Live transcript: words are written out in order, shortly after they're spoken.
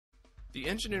The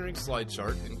engineering slide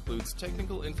chart includes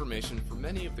technical information for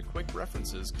many of the quick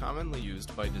references commonly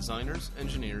used by designers,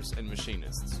 engineers, and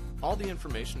machinists. All the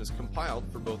information is compiled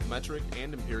for both metric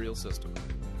and imperial system.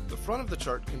 The front of the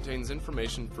chart contains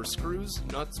information for screws,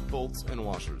 nuts, bolts, and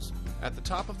washers. At the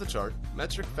top of the chart,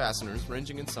 metric fasteners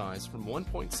ranging in size from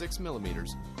 1.6 mm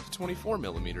to 24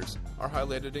 mm are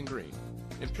highlighted in green.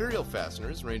 Imperial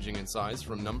fasteners ranging in size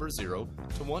from number 0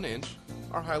 to 1 inch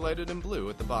are highlighted in blue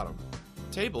at the bottom.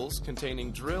 Tables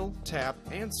containing drill, tap,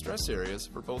 and stress areas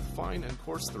for both fine and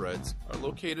coarse threads are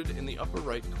located in the upper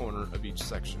right corner of each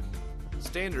section.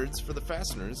 Standards for the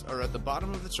fasteners are at the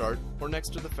bottom of the chart or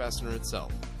next to the fastener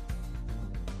itself.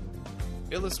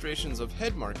 Illustrations of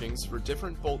head markings for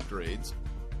different bolt grades,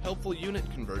 helpful unit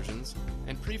conversions,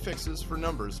 and prefixes for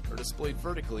numbers are displayed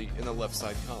vertically in the left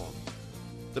side column.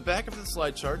 The back of the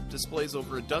slide chart displays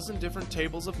over a dozen different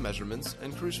tables of measurements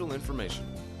and crucial information.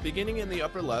 Beginning in the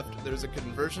upper left, there is a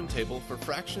conversion table for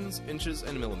fractions, inches,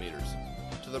 and millimeters.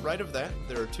 To the right of that,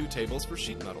 there are 2 tables for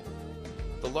sheet metal.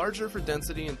 The larger for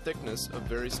density and thickness of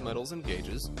various metals and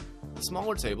gauges. The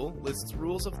smaller table lists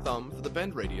rules of thumb for the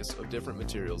bend radius of different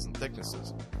materials and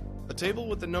thicknesses. A table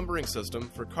with the numbering system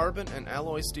for carbon and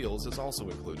alloy steels is also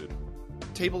included.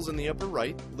 Tables in the upper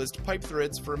right list pipe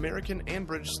threads for American and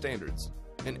British standards,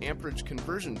 an amperage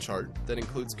conversion chart that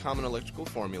includes common electrical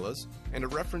formulas, and a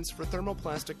reference for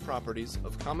thermoplastic properties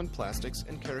of common plastics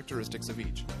and characteristics of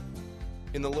each.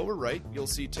 In the lower right, you'll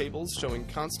see tables showing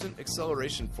constant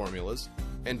acceleration formulas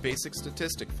and basic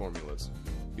statistic formulas.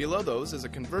 Below those is a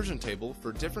conversion table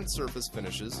for different surface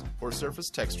finishes or surface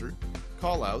texture,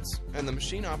 callouts, and the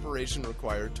machine operation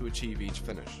required to achieve each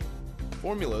finish.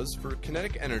 Formulas for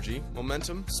kinetic energy,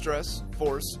 momentum, stress,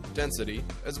 force, density,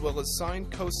 as well as sine,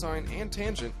 cosine, and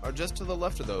tangent are just to the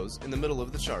left of those in the middle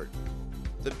of the chart.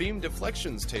 The beam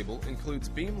deflections table includes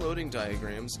beam loading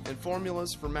diagrams and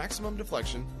formulas for maximum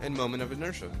deflection and moment of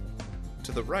inertia.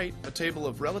 To the right, a table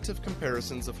of relative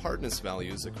comparisons of hardness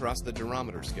values across the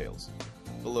durometer scales.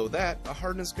 Below that, a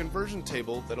hardness conversion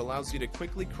table that allows you to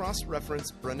quickly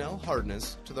cross-reference Bresnell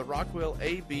hardness to the Rockwell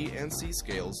A, B, and C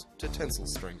scales to tensile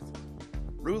strength.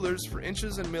 Rulers for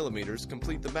inches and millimeters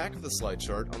complete the back of the slide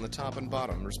chart on the top and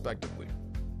bottom, respectively.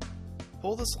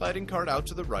 Pull the sliding card out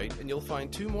to the right and you'll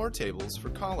find 2 more tables for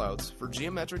callouts for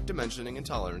geometric dimensioning and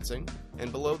tolerancing,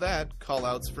 and below that,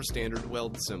 callouts for standard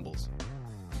weld symbols.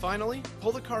 Finally,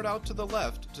 pull the card out to the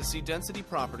left to see density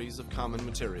properties of common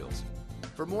materials.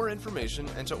 For more information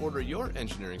and to order your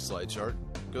engineering slide chart,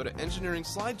 go to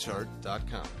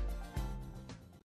engineeringslidechart.com.